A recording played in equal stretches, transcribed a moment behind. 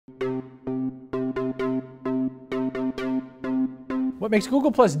What makes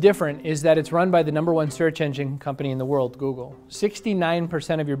Google Plus different is that it's run by the #1 search engine company in the world, Google.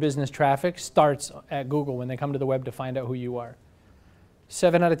 69% of your business traffic starts at Google when they come to the web to find out who you are.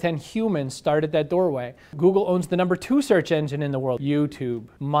 7 out of 10 humans start at that doorway. Google owns the #2 search engine in the world, YouTube.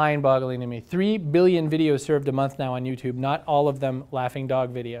 Mind-boggling to me. 3 billion videos served a month now on YouTube, not all of them laughing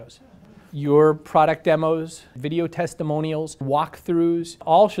dog videos. Your product demos, video testimonials, walkthroughs,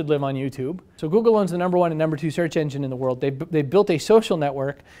 all should live on YouTube. So Google owns the #1 and #2 search engine in the world. They built a social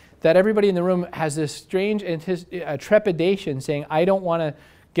network that everybody in the room has this strange trepidation saying, I don't want to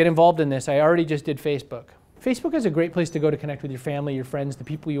get involved in this. I already just did Facebook. Facebook is a great place to go to connect with your family, your friends, the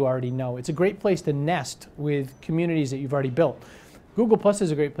people you already know. It's a great place to nest with communities that you've already built. Google Plus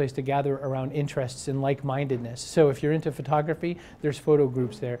is a great place to gather around interests and like-mindedness. So if you're into photography, there's photo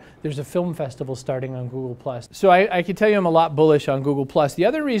groups there. There's a film festival starting on Google Plus. So I can tell you I'm a lot bullish on Google Plus. The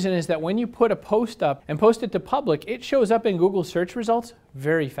other reason is that when you put a post up and post it to public, it shows up in Google search results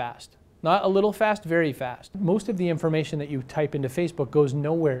very fast. Not a little fast, very fast. Most of the information that you type into Facebook goes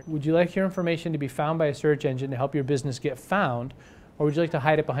nowhere. Would you like your information to be found by a search engine to help your business get found? Or would you like to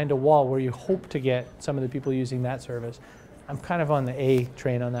hide it behind a wall where you hope to get some of the people using that service? I'm kind of on the A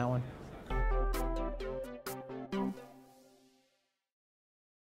train on that one.